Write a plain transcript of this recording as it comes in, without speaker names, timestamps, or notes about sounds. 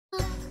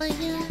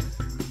fire,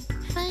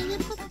 fire,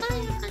 fire.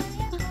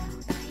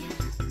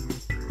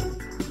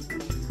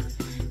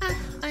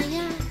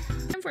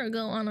 Time for a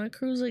go on a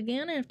cruise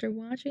again after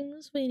watching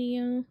this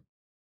video.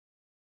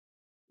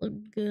 Look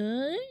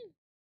good?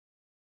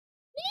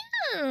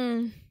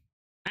 Yeah.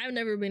 I've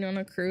never been on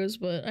a cruise,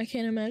 but I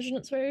can't imagine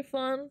it's very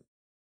fun.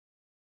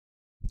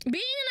 Being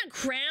in a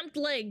cramped,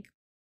 like,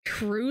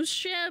 cruise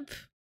ship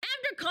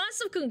after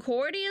Cost of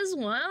Concordia as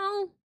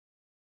well?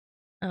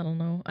 I don't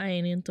know. I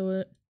ain't into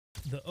it.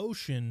 The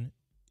ocean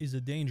is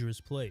a dangerous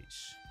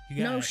place.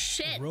 You got no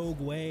shit. Rogue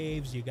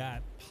waves, you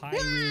got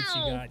pirates,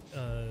 you got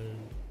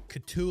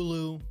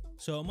Cthulhu.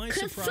 So it might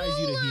surprise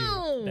you to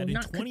hear that in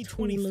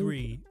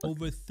 2023,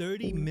 over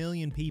 30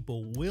 million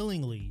people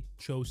willingly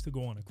chose to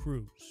go on a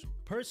cruise.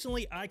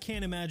 Personally, I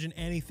can't imagine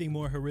anything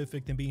more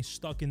horrific than being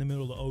stuck in the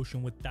middle of the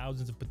ocean with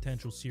thousands of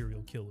potential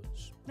serial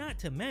killers. Not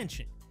to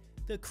mention,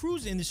 the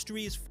cruise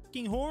industry is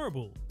fucking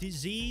horrible.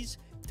 Disease,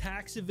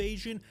 tax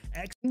evasion,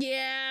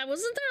 yeah,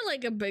 wasn't there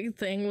like a big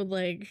thing with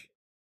like,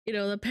 you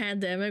know, the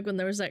pandemic when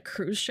there was that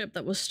cruise ship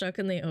that was stuck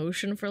in the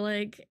ocean for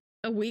like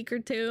a week or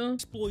two?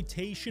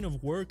 Exploitation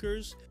of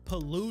workers,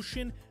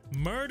 pollution,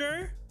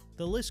 murder,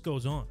 the list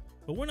goes on.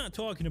 But we're not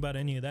talking about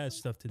any of that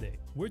stuff today.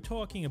 We're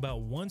talking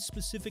about one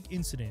specific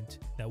incident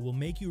that will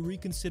make you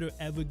reconsider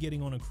ever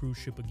getting on a cruise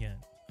ship again.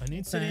 An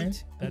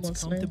incident that's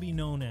come to be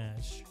known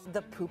as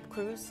the poop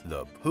cruise.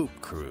 The poop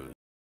cruise.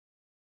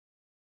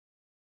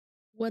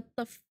 What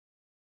the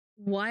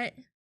what?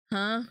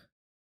 Huh?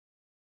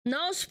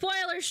 No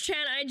spoilers,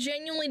 chat. I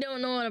genuinely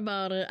don't know what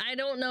about it. I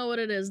don't know what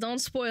it is. Don't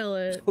spoil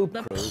it. Poop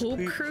the cruise.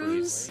 poop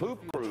cruise?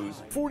 Poop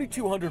cruise.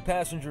 4,200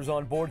 passengers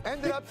on board.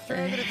 Ended up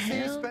stranded at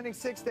sea, spending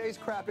 6 days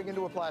crapping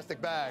into a plastic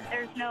bag.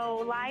 There's no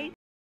light.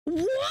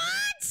 What?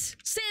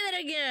 Say that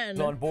again.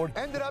 On board.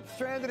 Ended up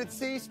stranded at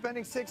sea,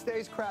 spending 6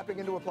 days crapping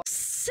into a plastic.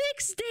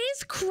 6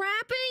 days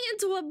crapping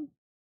into a...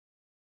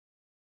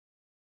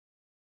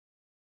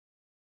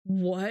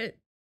 What?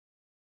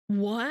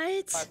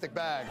 What? Plastic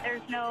bag.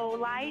 There's no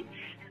light,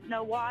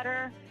 no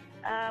water.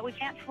 We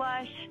can't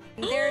flush.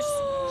 There's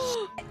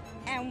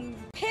and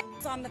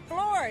piss on the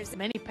floors.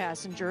 Many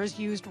passengers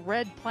used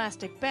red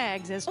plastic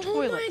bags as Oh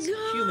toilets. my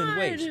God. Human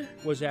waste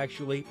was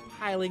actually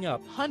piling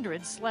up.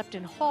 Hundreds slept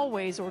in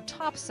hallways or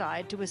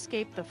topside to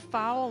escape the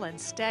foul and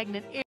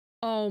stagnant air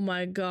Oh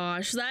my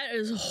gosh, that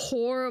is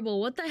horrible.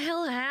 What the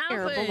hell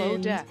happened? below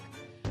deck.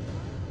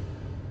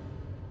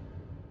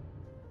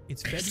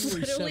 It's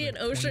February literally 7th, an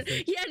ocean.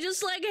 2013. Yeah,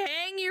 just like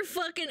hang your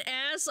fucking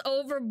ass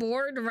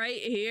overboard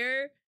right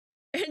here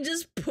and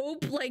just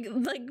poop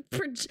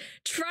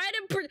try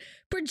to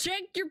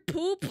project your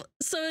poop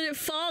so it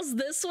falls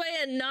this way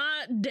and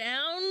not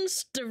down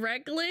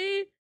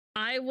directly.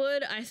 I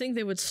think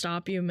they would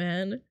stop you,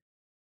 man.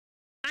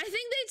 I think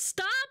they'd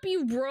stop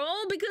you,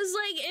 bro, because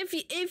like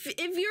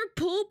if your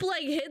poop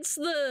like hits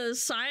the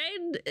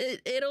side,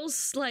 it'll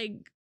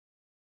like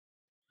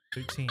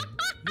 13.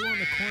 You're on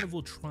the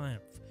Carnival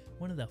Triumph,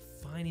 one of the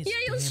finest. yeah,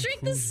 you'll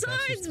streak the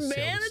sides,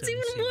 man. That's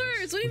even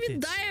worse. What do you mean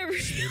diarrhea?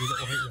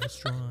 State-of-the-art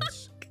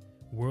restaurants,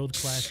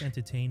 world-class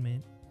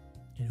entertainment,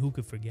 and who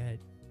could forget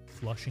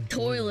flushing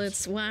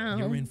Toilets. Wow.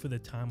 You're in for the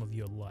time of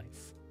your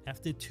life.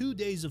 After 2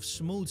 days of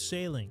smooth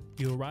sailing,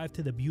 you arrive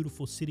to the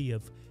beautiful city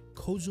of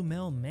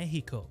Cozumel,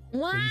 Mexico,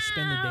 where you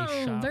spend the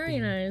day shopping, very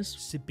nice.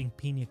 sipping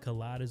pina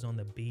coladas on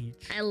the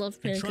beach. I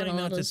love pina and trying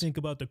not to coladas. think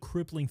about the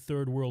crippling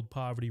third world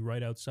poverty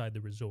right outside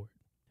the resort.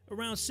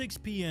 Around 6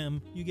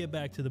 p.m., you get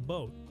back to the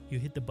boat. You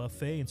hit the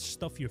buffet and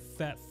stuff your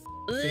fat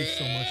face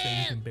so much that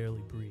you can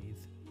barely breathe.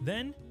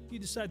 Then, you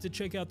decide to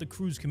check out the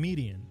cruise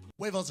comedian.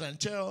 Huevos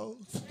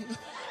rancheros.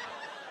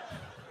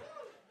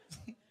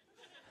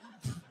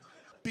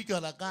 Pico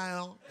de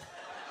gallo.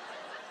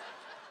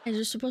 Is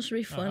it supposed to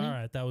be funny? All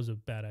right, that was a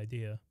bad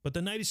idea. But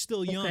the night is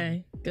still young.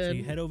 Okay, good. So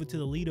you head over to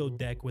the Lido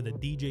deck where the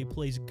DJ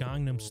plays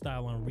Gangnam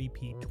Style on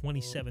repeat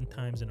 27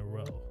 times in a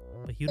row.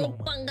 But you don't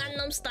mind.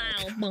 Gangnam Style.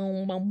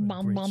 Boom, boom,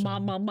 boom, boom,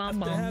 boom, boom, boom,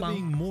 After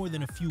having more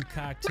than a few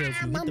cocktails,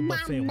 you hit the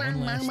buffet one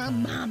last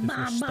time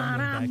before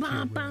stumbling back to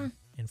your room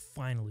and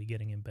finally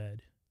getting in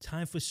bed.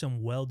 Time for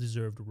some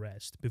well-deserved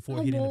rest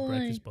before hitting the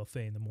breakfast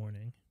buffet in the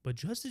morning. But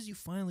just as you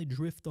finally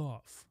drift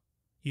off,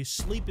 your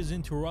sleep is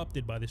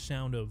interrupted by the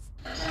sound of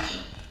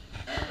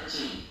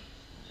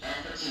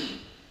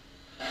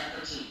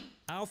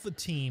Alpha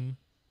Team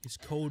is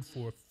code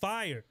for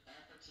fire.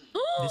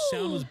 The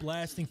sound was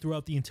blasting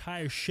throughout the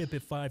entire ship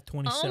at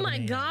 5:27 Oh my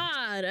a.m.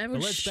 god, I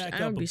would, Let's back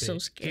I up would a be so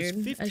bit.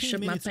 scared. Just I 15 shit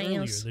my minutes earlier,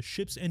 pants. the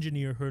ship's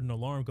engineer heard an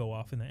alarm go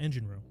off in the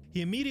engine room.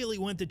 He immediately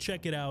went to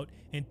check it out,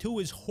 and to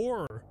his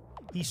horror,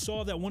 he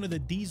saw that one of the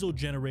diesel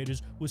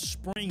generators was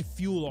spraying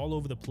fuel all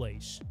over the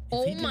place.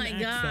 If he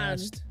didn't act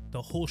fast,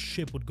 the whole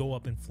ship would go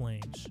up in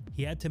flames.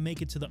 He had to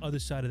make it to the other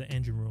side of the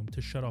engine room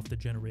to shut off the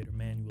generator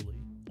manually.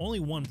 Only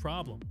one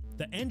problem.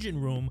 The engine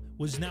room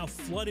was now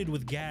flooded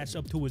with gas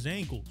up to his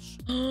ankles.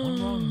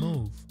 One wrong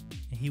move,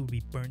 and he would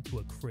be burnt to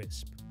a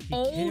crisp. He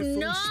carefully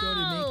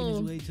started making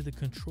his way to the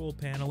control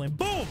panel, and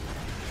boom!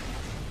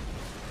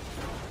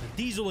 The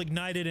diesel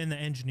ignited and the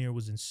engineer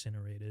was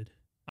incinerated.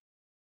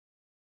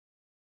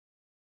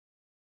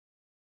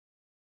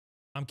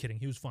 I'm kidding.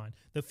 He was fine.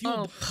 The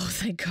fuel. Oh,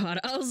 thank God.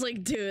 I was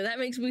like, dude, that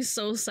makes me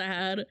so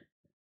sad.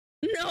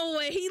 No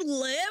way. He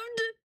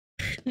lived?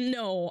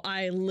 No,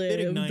 I lived.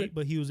 Did ignite,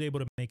 but he was able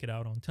to make it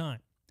out on time.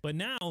 But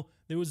now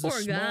there was a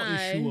small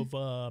issue of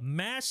a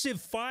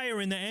massive fire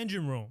in the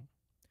engine room.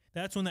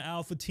 That's when the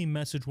Alpha team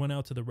message went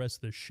out to the rest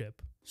of the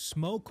ship.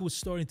 Smoke was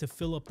starting to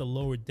fill up the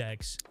lower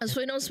decks.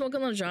 So we don't smoke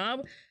on the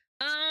job?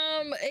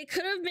 It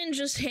could have been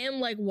just him,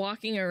 like,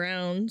 walking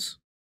around.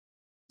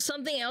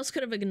 Something else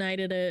could have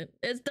ignited it.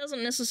 It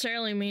doesn't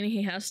necessarily mean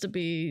he has to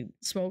be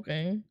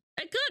smoking.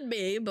 It could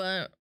be,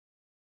 but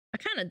I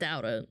kind of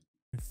doubt it.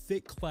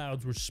 Thick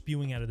clouds were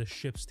spewing out of the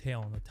ship's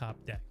tail on the top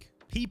deck.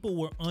 People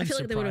were I feel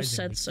like they would have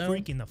said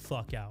unsurprisingly freaking the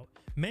fuck out.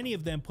 Many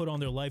of them put on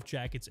their life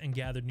jackets and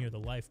gathered near the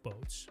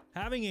lifeboats.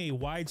 Having a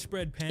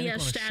widespread panic on a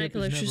ship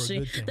is never a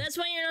good thing. That's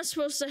why you're not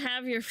supposed to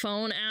have your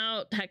phone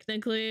out,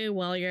 technically,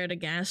 while you're at a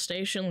gas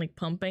station, like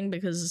pumping,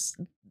 because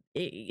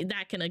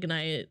that can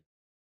ignite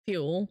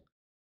fuel.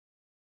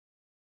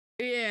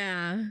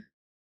 Yeah.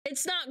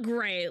 It's not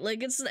great.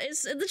 Like, it's the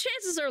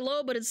chances are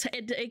low, but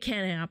it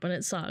can happen.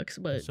 It sucks,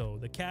 but... So,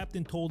 the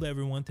captain told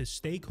everyone to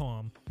stay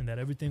calm and that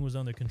everything was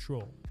under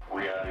control.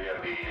 We are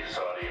really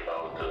sorry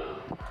about the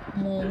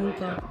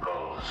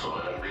call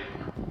so early,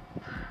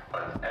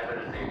 but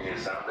everything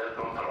is under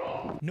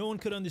control. No one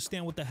could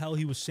understand what the hell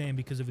he was saying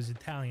because of his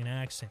Italian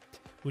accent,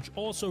 which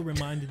also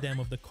reminded them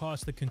of the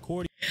Costa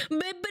Concordia.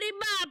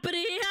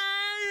 Bippity-boppity,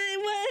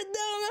 I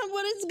don't know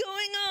what is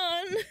going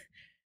on.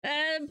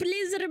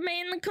 Please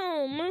remain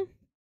calm.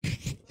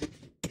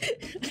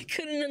 I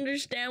couldn't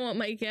understand what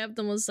my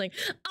captain was saying.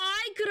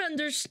 I could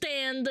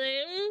understand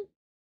him.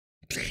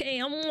 Hey,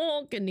 I'm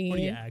walking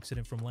here.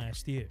 Accident from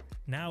last year.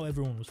 Now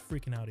everyone was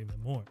freaking out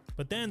even more.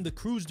 But then the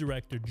cruise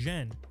director,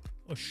 Jen,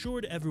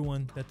 assured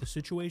everyone that the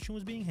situation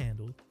was being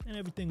handled and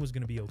everything was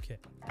going to be okay.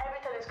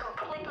 Everything is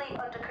completely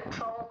under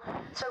control.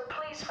 So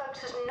please, folks,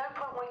 there's no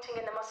point waiting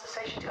in the muster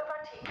station. Go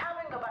back to your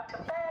cabin, go back to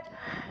bed,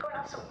 go and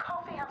have some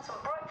coffee, have some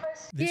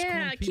breakfast.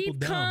 Yeah, keep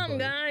calm,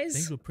 guys.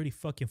 Things were pretty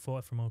fucking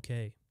far from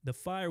okay. The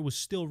fire was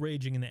still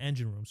raging in the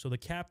engine room, so the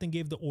captain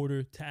gave the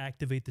order to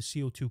activate the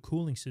CO2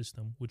 cooling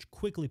system, which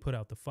quickly put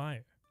out the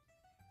fire.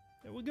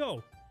 There we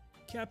go.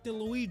 Captain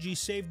Luigi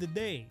saved the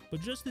day,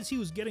 but just as he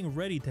was getting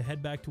ready to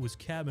head back to his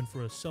cabin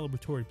for a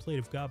celebratory plate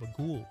of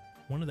gabagool,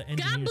 one of the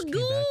engineers came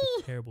back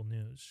with terrible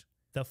news.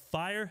 The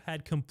fire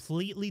had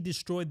completely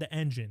destroyed the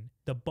engine.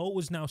 The boat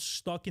was now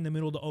stuck in the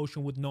middle of the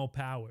ocean with no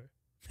power.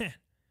 Man,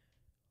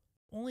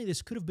 only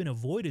this could have been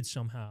avoided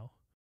somehow.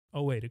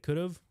 Oh wait, it could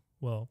have?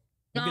 Well,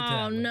 we'll get to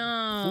that later.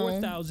 No.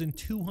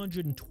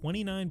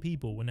 4,229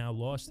 people were now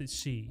lost at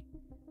sea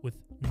with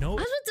no... I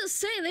was about to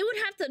say, they would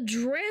have to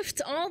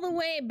drift all the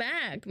way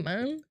back,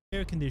 man.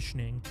 Air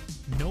conditioning,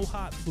 no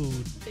hot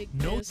food,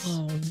 no...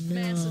 Oh, no.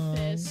 Massive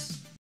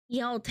piss.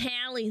 Yo,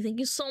 Tally, thank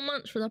you so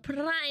much for the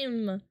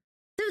prime.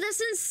 Dude,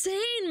 that's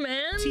insane,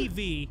 man.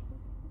 TV,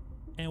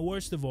 and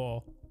worst of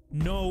all,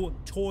 no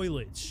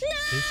toilets. No!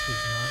 This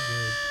was not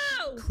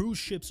good. Cruise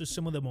ships are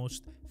some of the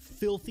most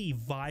filthy,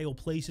 vile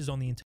places on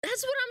the entire...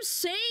 That's what I'm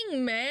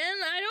saying, man.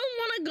 I don't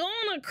want to go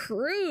on a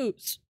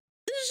cruise.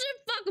 This shit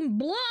fucking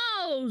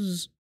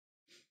blows.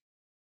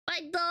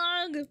 Bye,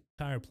 dog.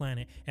 Entire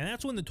planet. And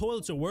that's when the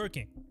toilets are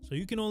working. So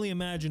you can only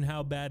imagine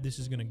how bad this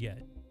is going to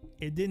get.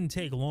 It didn't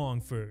take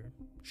long for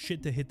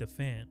shit to hit the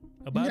fan.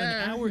 About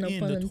an hour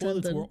in, the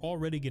toilets were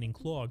already getting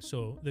clogged,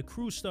 so the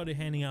crew started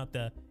handing out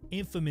the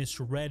infamous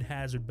red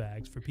hazard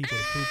bags for people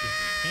to poop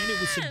in, and it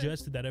was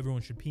suggested that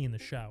everyone should pee in the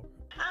shower.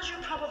 As you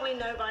probably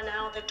know by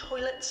now, the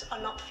toilets are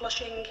not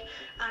flushing,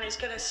 and it's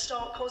going to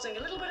start causing a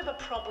little bit of a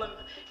problem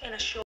in a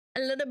short... A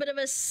little bit of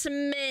a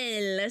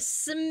smell, a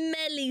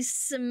smelly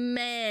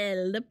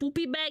smell, the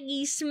poopy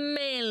baggy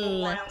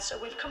smell. So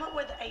we've come up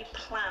with a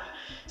plan.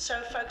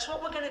 So folks,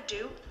 what we're going to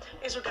do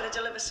is we're going to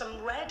deliver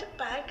some red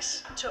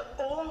bags to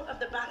all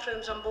of the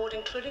bathrooms on board,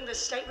 including the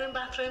stateroom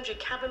bathrooms, your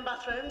cabin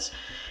bathrooms.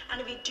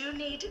 And if you do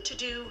need to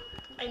do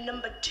a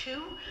number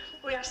 2,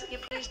 we ask that you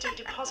please do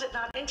deposit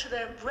that into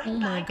the red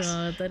bags.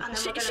 Oh my god,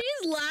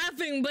 she's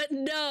laughing, but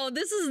no,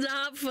 this is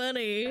not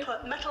funny.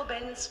 Put metal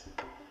bins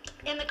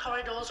in the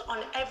corridors on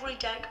every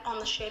deck on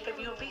the ship. If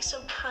you would be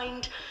so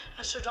kind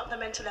as to drop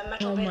them into the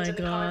metal bins in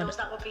the corridors,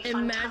 that would be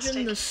fantastic.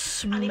 Imagine the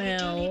smell. And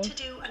if you do need to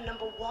do a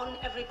number 1,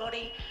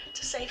 everybody,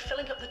 to say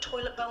filling up the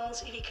toilet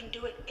bowls, if you can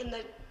do it in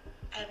the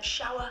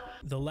shower.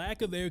 The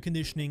lack of air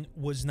conditioning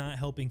was not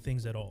helping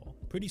things at all.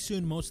 Pretty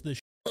soon, most of the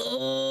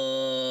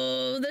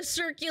oh, the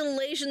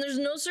circulation. There's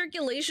no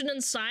circulation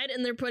inside,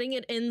 and they're putting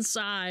it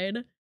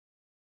inside.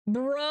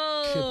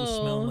 Bro. ship was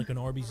smelling like an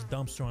Arby's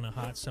dumpster on a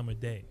hot summer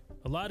day.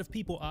 A lot of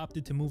people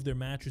opted to move their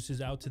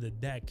mattresses out to the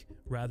deck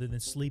rather than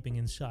sleeping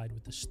inside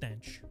with the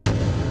stench.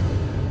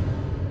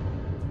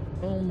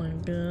 Oh my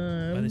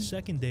god. By the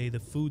second day, the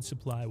food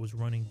supply was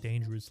running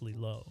dangerously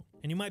low.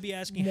 And you might be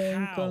asking,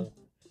 how?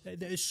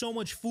 There's so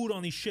much food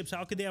on these ships,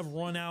 how could they have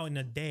run out in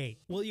a day?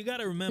 Well, you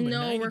gotta remember,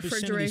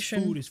 90% of this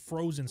food is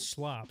frozen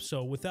slop,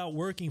 so without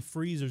working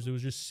freezers, it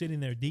was just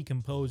sitting there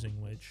decomposing,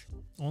 which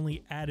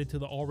only added to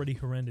the already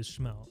horrendous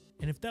smell.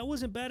 And if that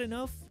wasn't bad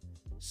enough,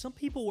 some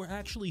people were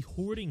actually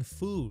hoarding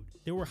food.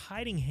 They were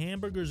hiding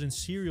hamburgers and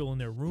cereal in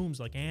their rooms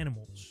like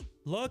animals.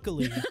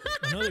 Luckily,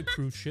 another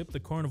cruise ship, the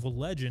Carnival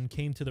Legend,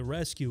 came to the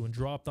rescue and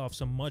dropped off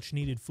some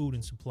much-needed food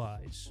and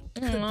supplies.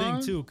 Good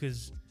thing, too,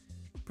 because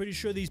pretty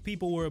sure these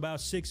people were about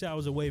 6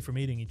 hours away from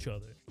eating each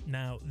other.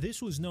 Now, this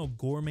was no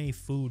gourmet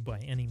food by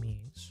any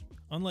means.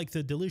 Unlike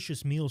the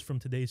delicious meals from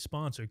today's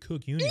sponsor,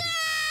 Cook Unity.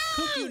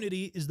 Cook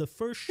Unity is the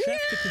first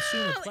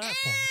chef-to-consumer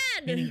platform,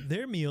 meaning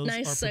their meals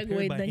are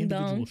prepared by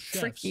individual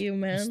chefs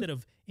instead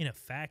of in a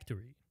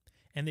factory.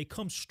 And they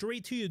come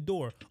straight to your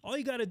door. All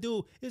you gotta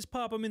do is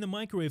pop them in the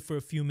microwave for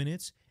a few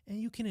minutes,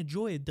 and you can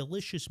enjoy a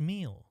delicious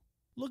meal.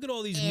 Look at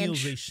all these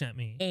meals they sent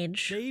me.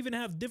 They even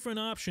have different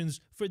options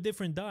for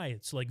different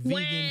diets, like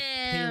vegan,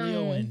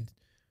 paleo, and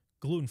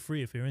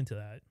gluten-free if you're into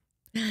that.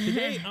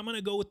 Today, I'm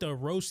gonna go with the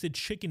roasted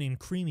chicken and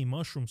creamy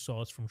mushroom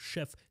sauce from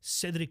Chef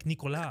Cedric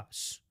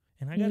Nicolas.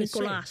 And I gotta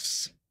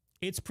say,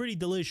 it's pretty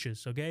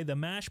delicious, okay? The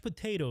mashed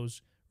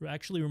potatoes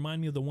actually remind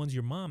me of the ones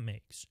your mom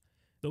makes.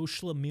 Those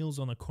schlub meals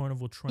on the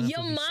Carnival Triumph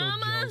would be so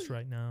jealous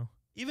right now.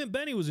 Even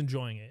Benny was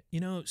enjoying it.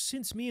 You know,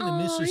 since me and the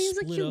missus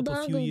split up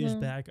a few years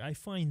back, I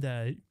find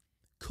that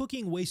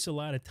cooking wastes a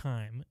lot of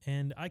time,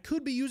 and I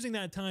could be using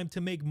that time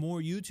to make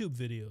more YouTube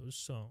videos,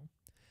 so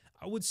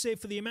I would say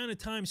for the amount of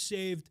time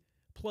saved,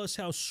 plus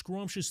how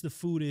scrumptious the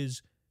food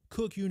is,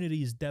 Cook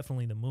Unity is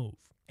definitely the move.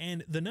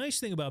 And the nice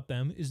thing about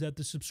them is that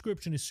the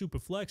subscription is super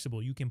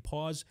flexible. You can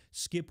pause,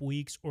 skip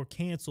weeks, or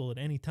cancel at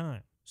any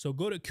time. So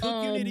go to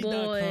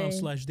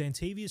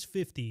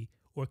cookunity.com/Dantavius50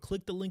 or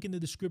click the link in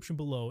the description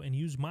below and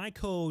use my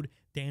code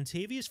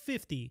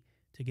Dantavius50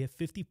 to get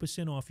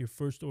 50% off your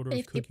first order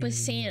of Cook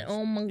Unity meals.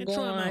 Oh my gosh. And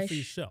try them out for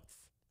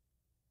yourself.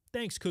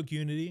 Thanks, Cook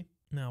Unity.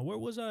 Now, where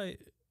was I?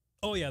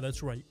 Oh yeah,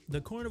 that's right. The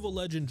Carnival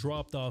Legend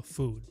dropped off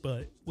food,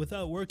 but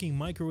without working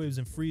microwaves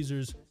and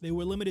freezers, they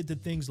were limited to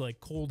things like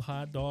cold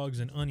hot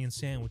dogs and onion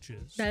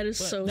sandwiches. That is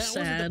so sad. That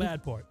wasn't the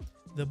bad part.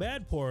 The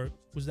bad part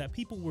was that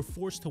people were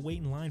forced to wait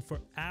in line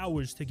for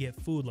hours to get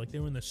food like they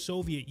were in the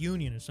Soviet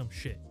Union or some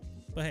shit.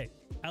 But hey,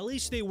 at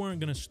least they weren't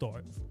gonna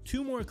starve.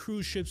 2 more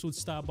cruise ships would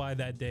stop by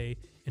that day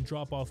and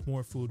drop off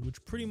more food,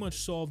 which pretty much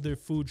solved their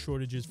food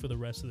shortages for the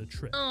rest of the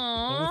trip.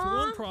 Aww, but with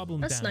one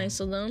problem that's down,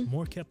 nice of them.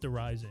 More kept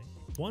arising.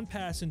 One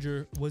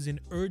passenger was in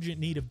urgent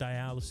need of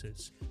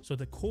dialysis, so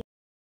the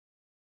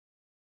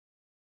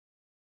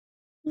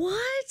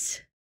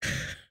What?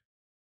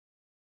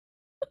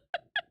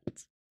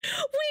 Wait,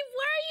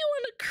 why are you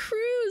on a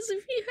cruise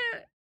if you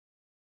had...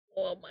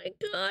 Oh my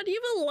god, you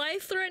have a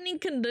life-threatening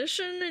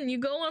condition and you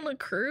go on a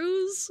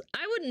cruise?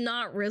 I would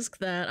not risk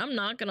that, I'm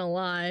not gonna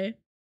lie.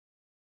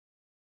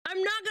 I'm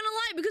not gonna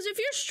lie, because if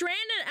you're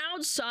stranded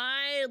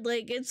outside,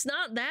 like, it's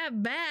not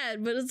that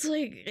bad, but it's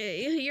like,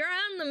 you're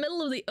out in the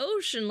middle of the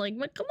ocean, like,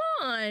 come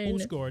on!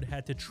 Coast Guard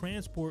had to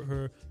transport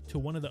her to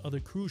one of the other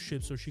cruise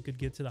ships so she could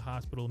get to the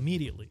hospital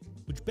immediately.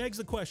 Which begs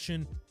the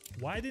question,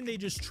 why didn't they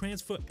just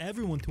transfer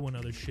everyone to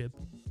another ship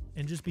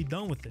and just be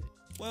done with it?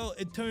 Well,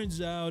 it turns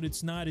out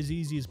it's not as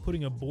easy as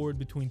putting a board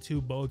between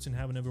 2 boats and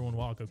having everyone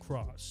walk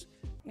across.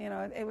 You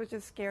know, it was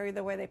just scary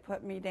the way they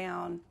put me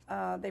down.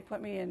 They put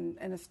me in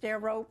a stair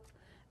rope.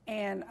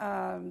 And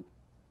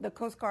the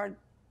Coast Guard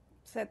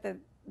said that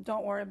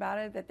don't worry about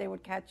it, that they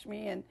would catch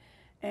me and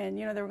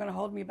you know, they were going to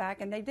hold me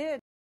back, and they did.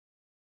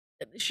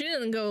 She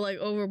didn't go like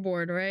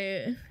overboard,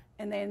 right?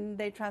 And then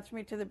they transferred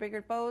me to the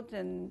bigger boat,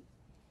 and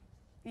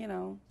you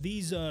know.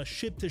 These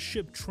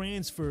ship-to-ship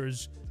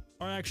transfers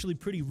are actually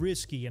pretty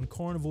risky, and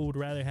Carnival would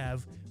rather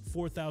have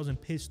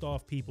 4,000 pissed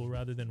off people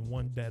rather than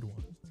one dead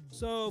one.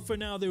 So for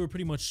now, they were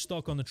pretty much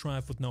stuck on the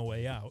Triumph with no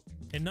way out.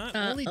 And not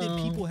only did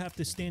people have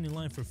to stand in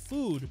line for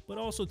food, but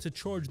also to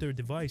charge their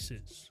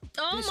devices.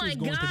 Oh this my is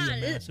going god! to be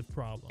a massive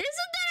problem.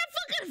 Isn't that a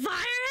fucking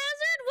fire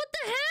hazard? What the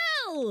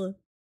hell?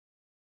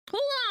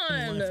 Hold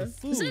on.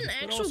 Is that an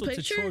actual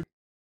picture?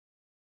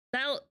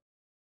 That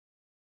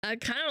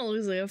kind of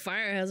looks like a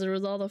fire hazard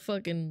with all the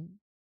fucking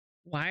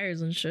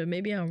wires and shit.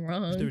 Maybe I'm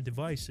wrong. Their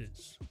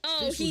devices.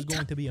 Oh, this was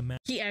going to be a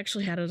he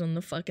actually had it on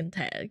the fucking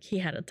tag. He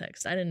had a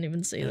text. I didn't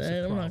even see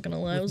that. I'm not gonna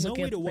lie. I was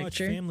looking at the picture. With no way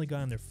to watch Family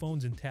Guy on their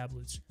phones and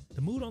tablets,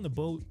 the mood on the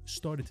boat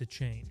started to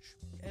change.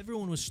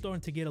 Everyone was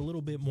starting to get a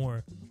little bit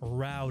more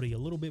rowdy, a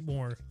little bit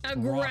more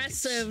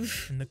aggressive.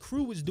 Raucous. And the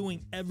crew was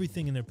doing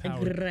everything in their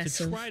power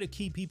to try to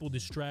keep people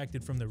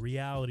distracted from the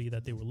reality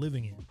that they were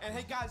living in. And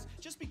hey guys,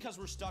 just because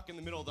we're stuck in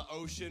the middle of the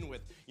ocean with,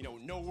 you know,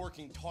 no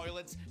working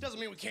toilets, doesn't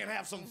mean we can't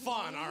have some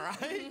fun, all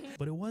right?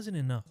 But it wasn't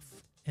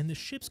enough. And the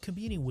ship's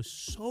comedian was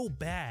so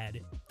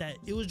bad that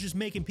it was just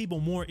making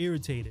people more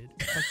irritated.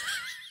 Like,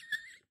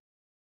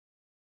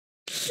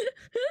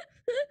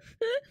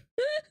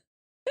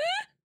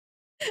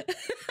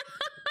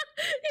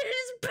 You're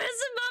just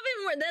pissing off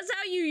even more. That's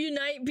how you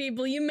unite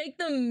people. You make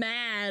them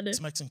mad.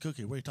 It's Mexican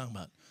cookie. What are you talking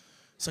about?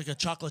 It's like a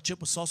chocolate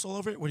chip with salsa all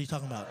over it. What are you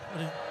talking about?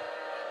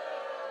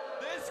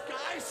 This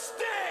guy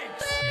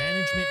stinks!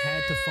 Management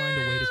had to find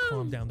a way to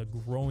calm down the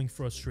growing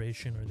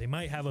frustration, or they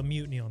might have a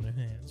mutiny on their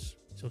hands.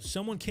 So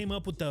someone came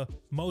up with the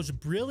most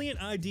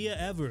brilliant idea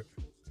ever.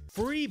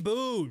 Free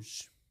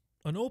booze.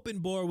 An open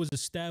bar was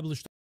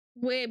established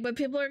Wait, but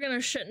people are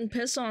gonna shit and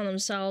piss on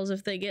themselves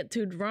if they get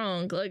too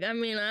drunk. Like, I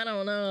mean, I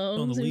don't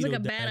know. On the Seems like Lido a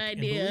bad deck,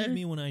 idea. And believe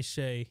me when I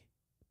say,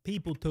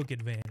 people took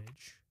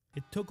advantage.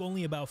 It took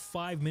only about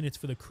 5 minutes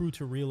for the crew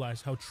to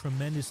realize how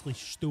tremendously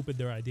stupid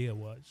their idea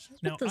was.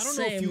 Now, I don't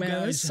know if you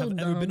guys have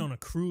ever been on a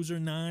cruise or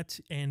not,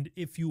 and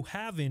if you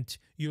haven't,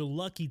 you're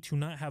lucky to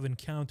not have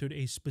encountered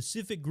a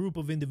specific group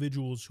of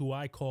individuals who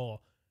I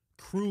call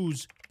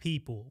cruise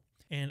people.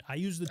 And I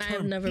use the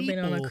term I've never been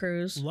on a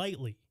cruise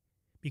lightly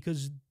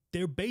because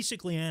they're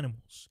basically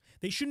animals.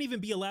 They shouldn't even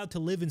be allowed to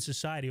live in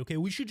society, okay?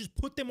 We should just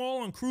put them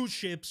all on cruise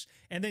ships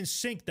and then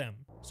sink them.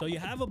 So you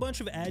have a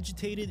bunch of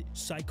agitated,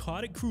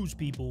 psychotic cruise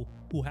people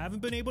who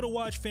haven't been able to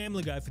watch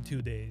Family Guy for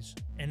 2 days,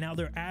 and now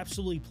they're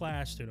absolutely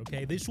plastered,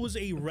 okay? This was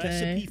a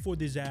recipe for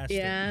disaster.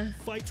 Yeah,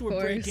 fights were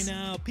breaking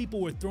out, people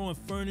were throwing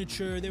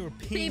furniture, they were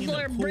peeing people in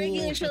the are pool.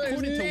 breaking each other's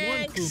According to one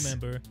necks. crew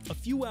member, a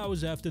few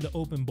hours after the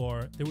open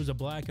bar, there was a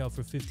blackout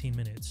for 15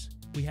 minutes.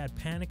 We had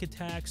panic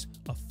attacks,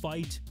 a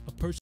fight, a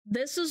person.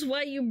 This is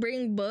why you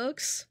bring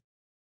books?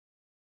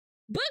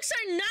 Books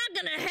are not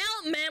gonna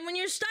help, man, when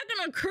you're stuck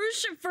on a cruise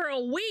ship for a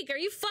week. Are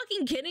you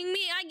fucking kidding me?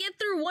 I get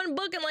through one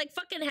book in like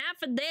fucking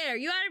half a day. Are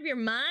you out of your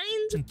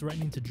mind? And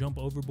threatening to jump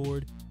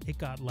overboard, it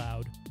got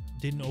loud.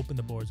 Didn't open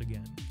the bars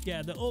again.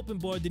 Yeah, the open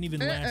bar didn't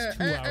even last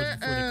 2 hours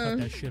before they cut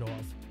that shit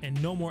off.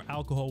 And no more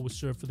alcohol was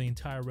served for the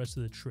entire rest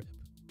of the trip.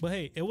 But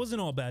hey, it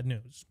wasn't all bad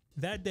news.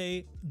 That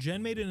day,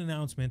 Jen made an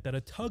announcement that a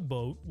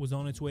tugboat was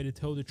on its way to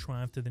tow the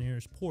Triumph to the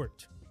nearest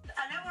port.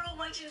 I know we're all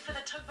waiting for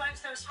the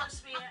tugboats. They were supposed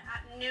to be here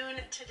at noon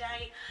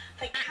today.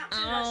 The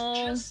captain has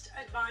just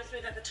advised me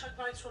that the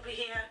tugboats will be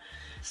here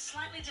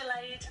slightly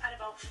delayed at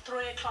about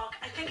 3 o'clock.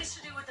 I think it's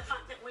to do with the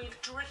fact that we've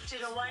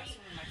drifted away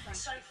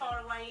so far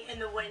away in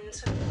the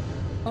wind.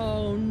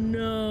 Oh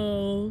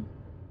no.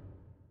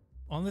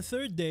 On the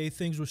third day,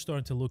 things were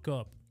starting to look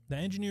up. The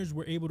engineers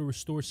were able to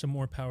restore some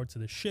more power to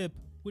the ship,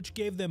 which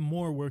gave them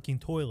more working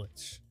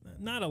toilets.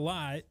 Not a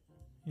lot,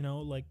 you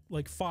know,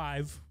 like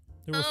 5.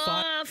 There were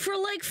 5 for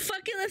like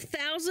fucking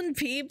 1,000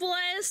 people,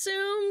 I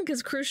assume,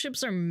 because cruise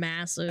ships are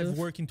massive.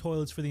 working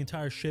toilets for the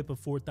entire ship of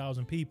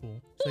 4,000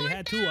 people. So you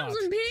had 2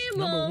 options. people.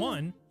 Number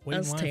 1, wait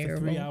in That's line for 3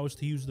 terrible. hours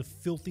to use the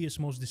filthiest,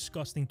 most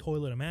disgusting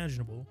toilet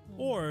imaginable.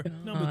 Or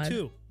number God.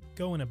 2,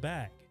 go in a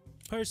bag.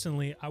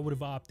 Personally, I would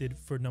have opted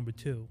for number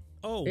 2.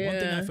 Oh, one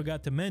thing I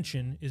forgot to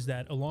mention is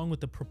that along with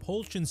the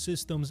propulsion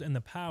systems and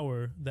the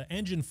power, the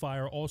engine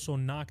fire also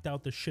knocked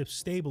out the ship's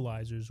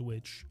stabilizers,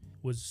 which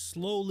was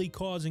slowly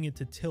causing it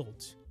to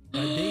tilt.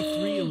 By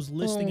day 3, it was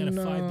listing at a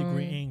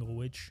 5-degree angle,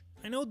 which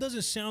I know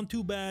doesn't sound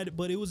too bad,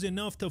 but it was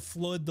enough to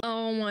flood the—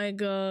 Oh my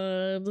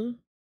god.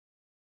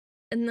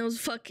 And those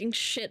fucking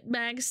shit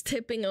bags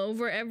tipping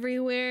over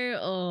everywhere.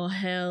 Oh,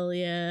 hell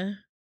yeah.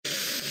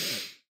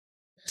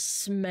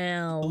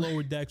 Smell.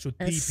 lower decks with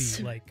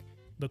pee-pee. Like,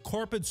 the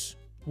carpets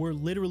were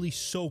literally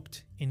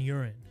soaked in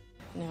urine.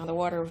 Now the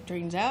water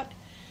drains out,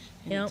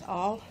 and it's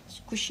all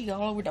squishy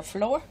all over the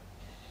floor.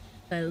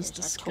 That is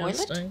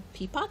disgusting. Toilet,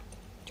 pee pot,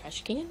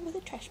 trash can with a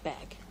trash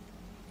bag.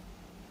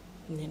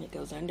 And then it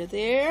goes under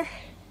there.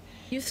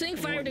 You think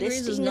And 5 we're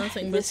degrees is listing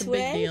nothing, but it's a this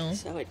big way, deal.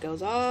 So it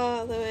goes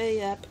all the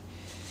way up,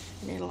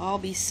 and it'll all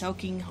be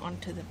soaking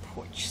onto the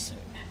porch soon.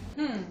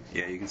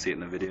 Yeah, you can see it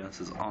in the video.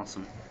 This is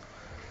awesome.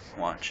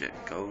 Watch it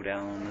go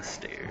down the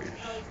stairs.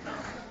 No.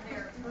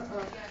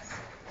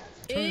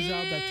 Turns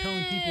out that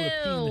telling people to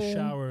pee in the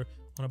shower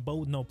on a boat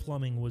with no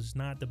plumbing was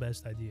not the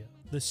best idea.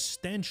 The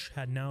stench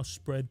had now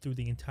spread through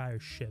the entire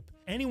ship.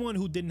 Anyone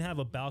who didn't have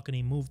a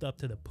balcony moved up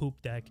to the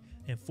poop deck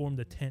and formed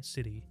a tent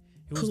city.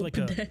 It was like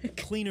a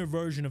cleaner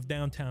version of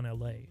downtown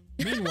LA.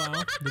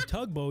 Meanwhile, the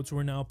tugboats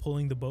were now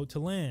pulling the boat to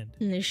land.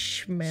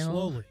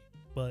 Slowly,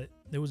 but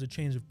there was a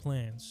change of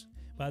plans.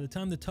 By the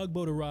time the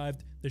tugboat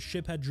arrived, the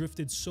ship had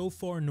drifted so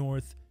far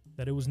north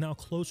that it was now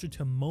closer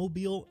to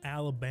Mobile,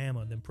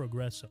 Alabama than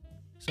Progresso.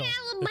 So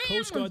the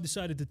Coast Guard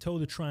decided to tow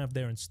the Triumph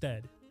there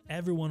instead.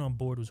 Everyone on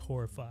board was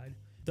horrified.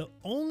 The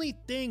only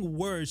thing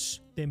worse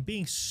than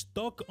being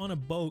stuck on a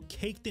boat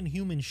caked in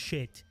human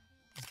shit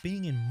is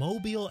being in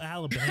Mobile,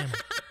 Alabama.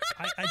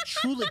 I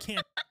truly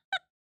can't.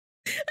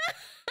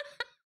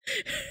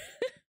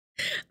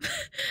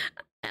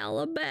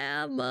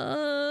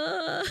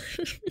 Alabama.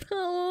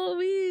 No,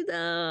 we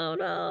don't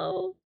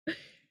know.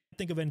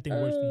 Think of anything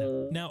worse than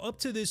that. Now, up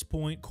to this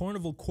point,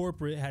 Carnival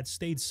Corporate had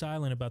stayed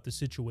silent about the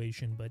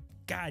situation, but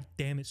god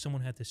damn it,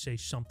 someone had to say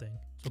something.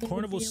 So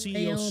Carnival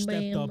CEO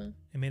stepped up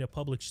and made a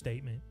public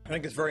statement. I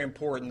think it's very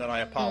important that I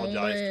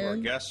apologize to our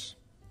guests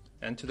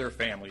and to their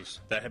families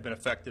that have been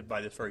affected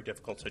by this very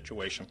difficult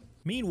situation.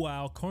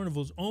 Meanwhile,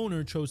 Carnival's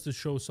owner chose to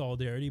show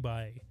solidarity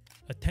by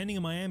attending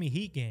a Miami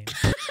Heat game.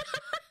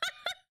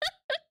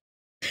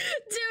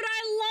 Dude,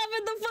 I love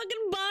it. The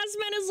fucking boss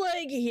man is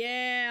like,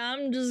 yeah,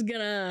 I'm just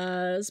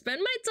gonna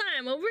spend my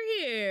time over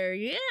here.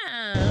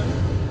 Yeah.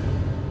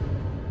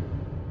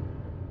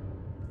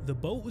 The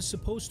boat was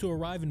supposed to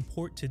arrive in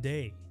port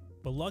today,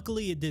 but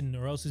luckily it didn't,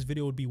 or else this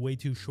video would be way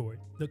too short.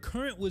 The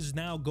current was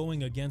now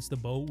going against the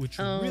boat, which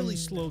really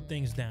slowed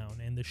things down,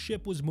 and the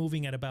ship was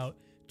moving at about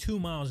 2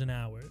 miles an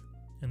hour.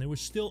 and there were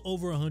still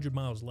over 100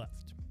 miles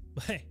left.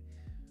 But hey,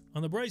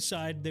 on the bright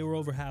side, they were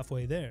over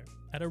halfway there.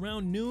 At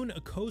around noon,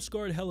 a Coast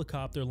Guard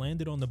helicopter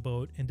landed on the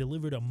boat and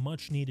delivered a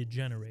much-needed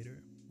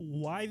generator.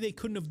 Why they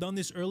couldn't have done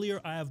this earlier,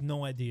 I have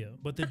no idea.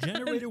 But the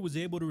generator was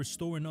able to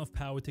restore enough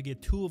power to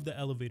get 2 of the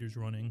elevators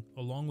running,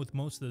 along with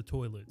most of the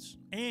toilets.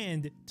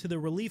 And to the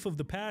relief of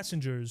the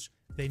passengers,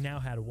 they now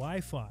had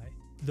Wi-Fi.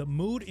 The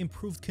mood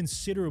improved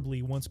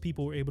considerably once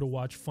people were able to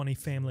watch funny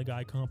Family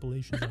Guy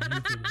compilations on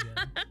YouTube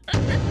again.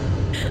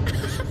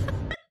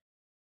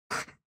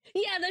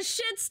 Yeah, the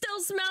shit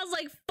still smells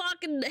like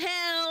fucking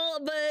hell,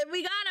 but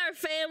we got our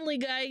Family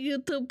Guy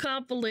YouTube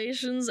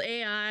compilations,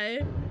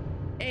 AI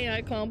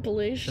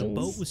compilations.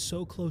 The boat was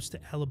so close to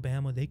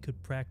Alabama, they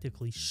could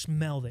practically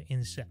smell the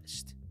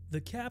incest.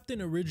 The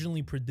captain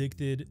originally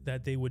predicted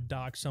that they would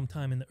dock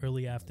sometime in the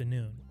early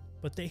afternoon,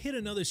 but they hit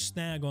another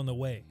snag on the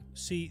way.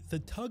 See, the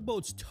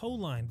tugboat's tow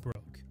line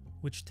broke,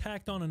 which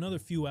tacked on another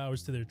few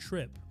hours to their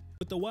trip.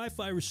 With the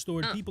Wi-Fi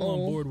restored, people on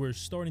board were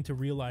starting to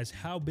realize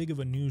how big of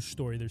a news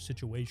story their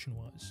situation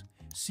was.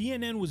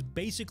 CNN was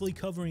basically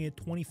covering it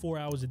 24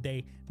 hours a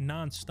day,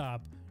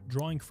 non-stop,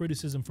 drawing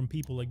criticism from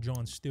people like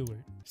Jon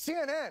Stewart.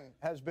 CNN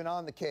has been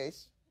on the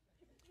case,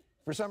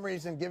 for some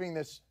reason giving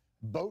this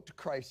boat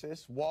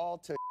crisis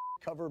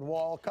wall-to-covered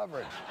wall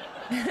coverage.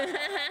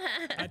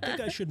 I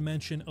think I should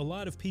mention a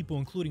lot of people,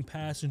 including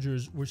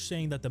passengers, were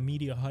saying that the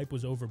media hype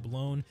was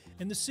overblown,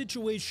 and the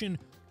situation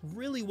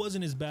really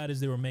wasn't as bad as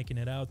they were making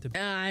it out to be.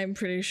 I'm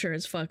pretty sure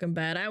it's fucking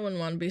bad. I wouldn't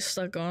want to be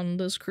stuck on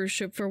this cruise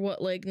ship for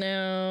what, like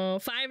now,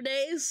 5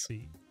 days?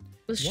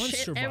 With One shit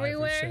survivor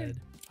everywhere? said,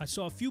 I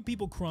saw a few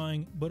people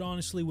crying, but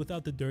honestly,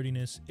 without the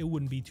dirtiness, it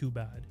wouldn't be too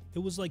bad. It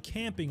was like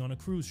camping on a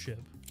cruise ship.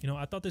 You know,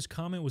 I thought this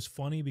comment was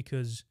funny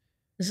because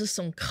this is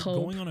some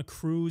cope. Going on a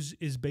cruise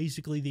is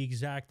basically the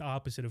exact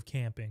opposite of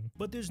camping.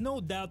 But there's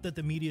no doubt that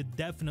the media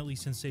definitely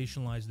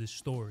sensationalized this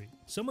story.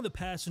 Some of the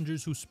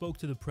passengers who spoke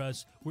to the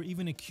press were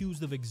even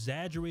accused of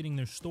exaggerating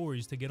their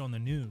stories to get on the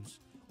news,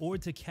 or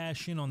to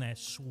cash in on that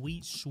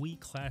sweet, sweet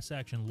class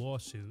action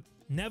lawsuit.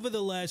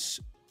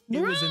 Nevertheless,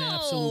 it was an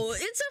absolute...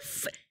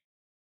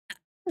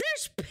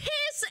 There's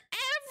piss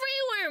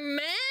everywhere,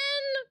 man!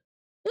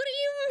 What do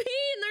you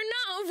mean? They're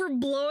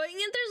not overblowing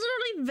it. There's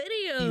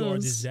literally videos. PR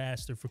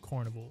disaster for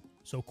Carnival.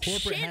 So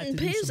corporate Shit had to and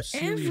do some piss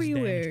serious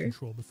everywhere. damage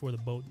control before the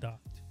boat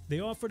docked. They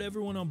offered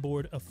everyone on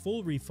board a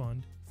full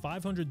refund,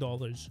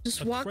 $500.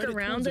 Just walk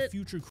around it.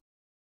 Future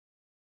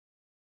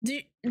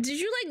Did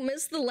you like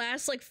miss the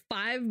last like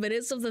 5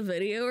 minutes of the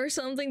video or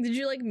something? Did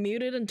you like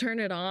mute it and turn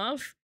it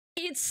off?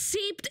 It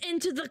seeped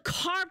into the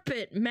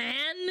carpet,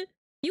 man.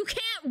 You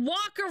can't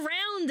walk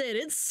around it.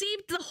 It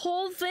seeped the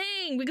whole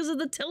thing because of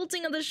the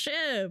tilting of the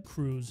ship.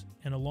 Cruise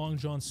and a Long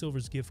John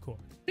Silver's gift card.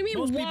 What do you mean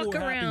Most walk people were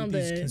happy around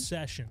with these it?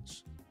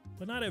 concessions,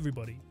 but not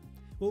everybody.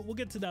 Well, we'll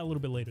get to that a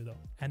little bit later though.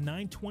 At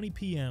 9:20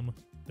 p.m.,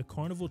 the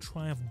Carnival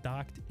Triumph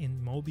docked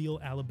in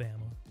Mobile,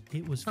 Alabama.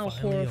 It was How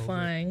finally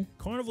horrifying. over.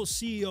 Carnival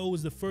CEO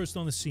was the first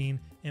on the scene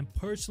and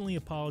personally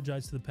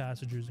apologized to the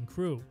passengers and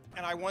crew.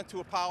 And I want to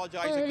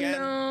apologize again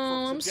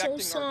for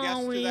subjecting our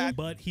guests to that.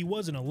 But he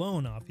wasn't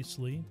alone,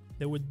 obviously.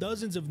 There were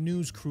dozens of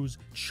news crews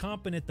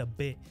chomping at the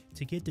bit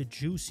to get the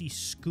juicy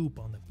scoop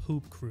on the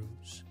poop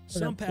cruise.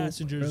 Some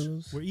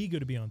passengers were eager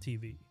to be on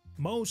TV.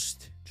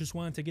 Most just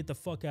wanted to get the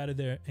fuck out of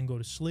there and go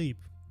to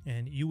sleep.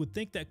 And you would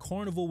think that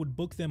Carnival would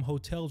book them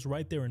hotels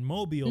right there in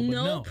Mobile, but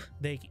no.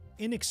 They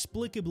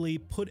inexplicably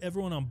put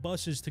everyone on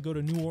buses to go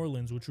to New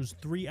Orleans, which was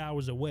 3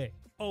 hours away.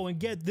 Oh, and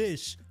get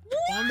this.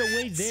 On the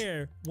way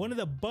there, one of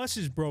the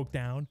buses broke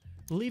down,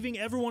 leaving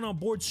everyone on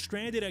board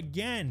stranded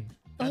again.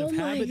 Out of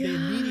habit, they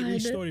immediately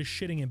started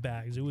shitting in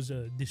bags. It was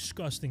a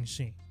disgusting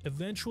scene.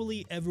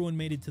 Eventually, everyone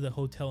made it to the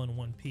hotel in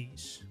one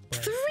piece.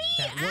 But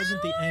that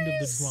wasn't the end of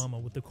the drama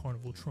with the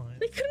Carnival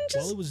Triumph.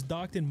 While it was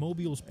docked in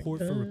Mobile's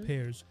port for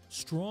repairs,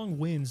 strong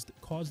winds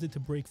caused it to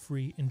break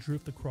free and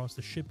drift across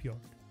the shipyard.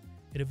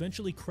 It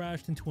eventually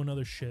crashed into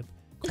another ship,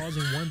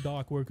 causing one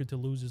dock worker to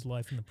lose his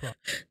life in the process.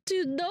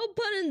 Dude, no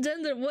pun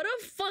intended. What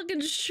a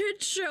fucking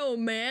shit show,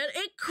 man.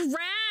 It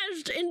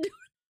crashed into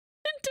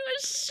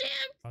a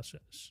ship.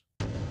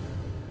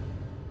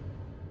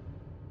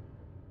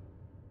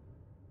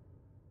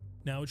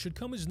 Now, it should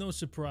come as no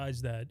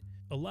surprise that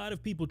a lot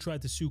of people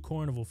tried to sue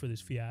Carnival for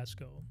this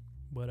fiasco,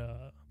 but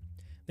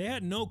they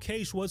had no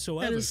case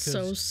whatsoever. That is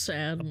so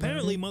sad.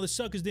 Apparently, mother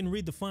suckers didn't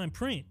read the fine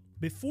print.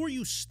 Before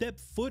you step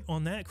foot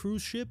on that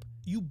cruise ship,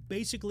 you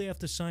basically have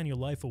to sign your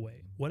life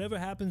away. Whatever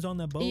happens on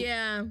that boat,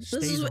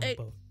 stays on the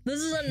boat. This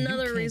is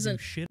another reason.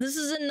 This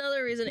is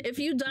another reason. If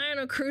you die on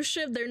a cruise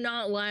ship, they're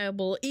not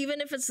liable,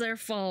 even if it's their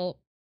fault.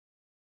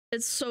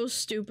 It's so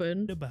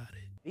stupid. About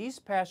it. These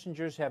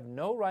passengers have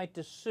no right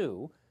to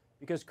sue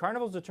because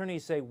Carnival's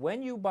attorneys say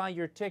when you buy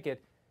your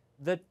ticket,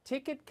 the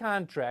ticket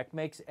contract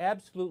makes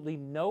absolutely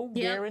no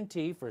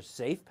guarantee for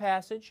safe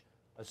passage,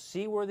 a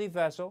seaworthy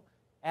vessel,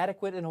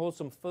 adequate and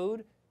wholesome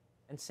food,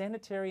 and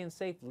sanitary and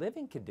safe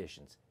living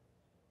conditions.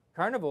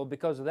 Carnival,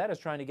 because of that, is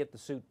trying to get the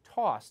suit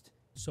tossed.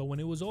 So when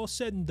it was all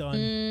said and done,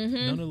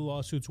 none of the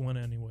lawsuits went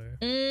anywhere.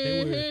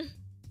 They were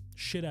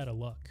shit out of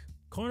luck.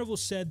 Carnival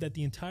said that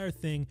the entire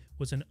thing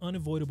was an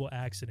unavoidable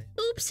accident.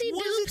 Oopsie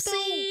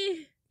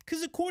doopsie.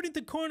 Because according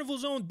to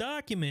Carnival's own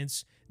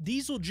documents,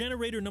 diesel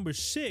generator number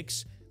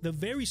 6, the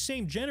very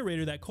same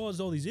generator that caused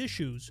all these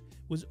issues,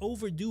 was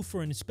overdue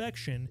for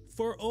inspection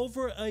for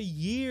over a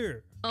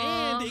year.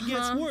 And it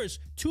gets worse.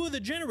 2 of the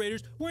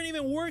generators weren't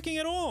even working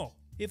at all.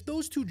 If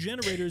those 2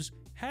 generators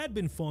had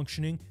been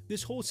functioning,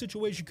 this whole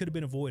situation could have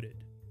been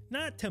avoided.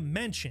 Not to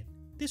mention,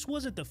 this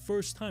wasn't the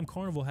first time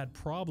Carnival had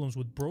problems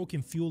with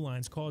broken fuel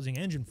lines causing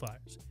engine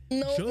fires.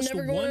 Nope, Just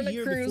never 1 going on a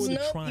year cruise. before the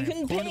Nope, Triumph, you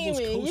can Carnival's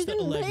pay me. You Costa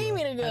can pay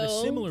me to Allegra had a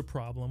go. similar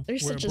problem They're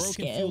where a such a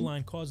broken fuel scam.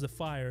 line caused the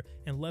fire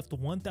and left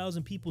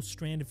 1,000 people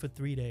stranded for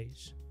 3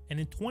 days. And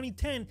in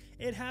 2010,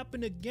 it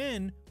happened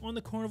again on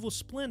the Carnival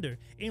Splendor.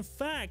 In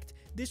fact,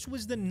 this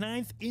was the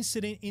 9th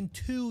incident in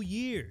 2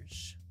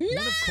 years. One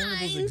of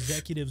Carnival's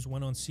executives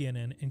went on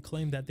CNN and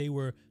claimed that they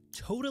were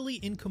totally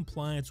in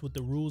compliance with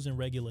the rules and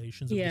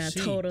regulations of the sea.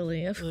 Yeah,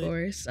 totally, of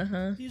course.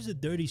 Here's a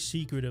dirty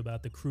secret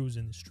about the cruise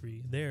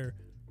industry. Their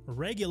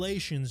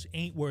regulations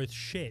ain't worth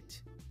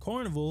shit.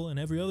 Carnival and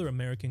every other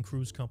American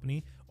cruise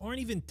company aren't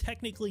even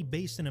technically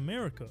based in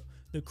America.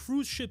 The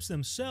cruise ships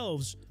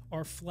themselves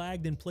are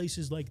flagged in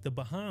places like the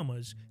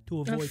Bahamas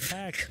to avoid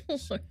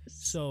taxes.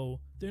 So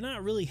they're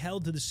not really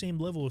held to the same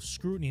level of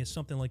scrutiny as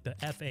something like the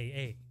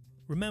FAA.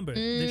 Remember,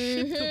 the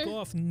ship took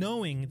off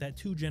knowing that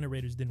 2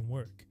 generators didn't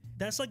work.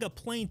 That's like a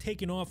plane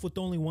taking off with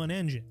only 1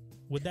 engine.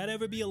 Would that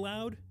ever be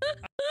allowed?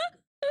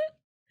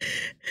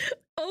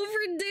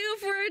 Overdue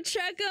for a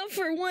checkup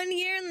for 1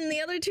 year and then the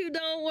other 2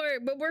 don't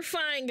work, but we're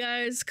fine,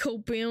 guys.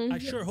 Copium. I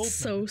sure hope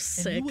so not.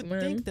 sick, and you would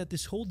man. think that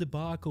this whole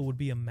debacle would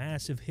be a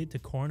massive hit to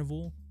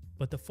Carnival,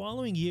 but the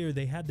following year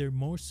they had their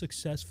most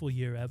successful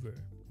year ever,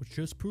 which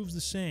just proves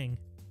the saying,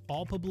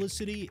 all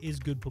publicity is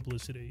good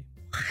publicity.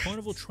 The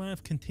Carnival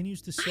Triumph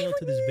continues to sail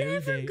to this very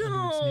day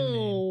under its new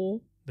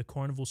name, the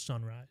Carnival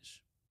Sunrise.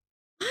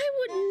 I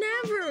would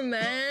never,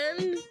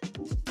 man.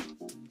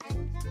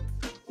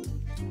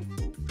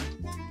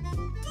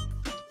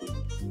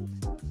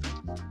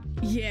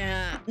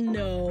 Yeah,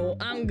 no,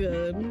 I'm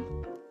good.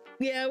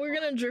 Yeah, we're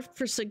gonna drift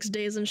for 6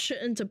 days and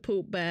shit into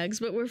poop bags,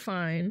 but we're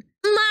fine.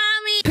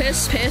 Mommy!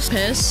 Piss, piss,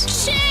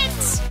 piss.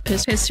 Shit!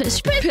 Piss, piss,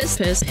 piss, piss,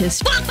 piss,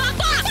 piss.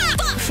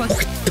 Fuck,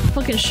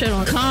 fucking shit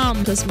on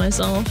calm. Piss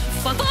myself.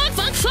 Fuck, fuck,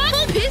 fuck,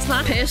 fuck. Piss,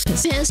 fuck, piss,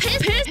 piss, piss,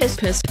 piss, piss,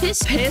 piss,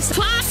 piss, piss,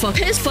 fuck, fuck,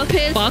 piss, fuck,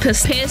 piss, fuck,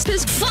 piss, piss,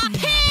 piss, fuck,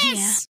 piss.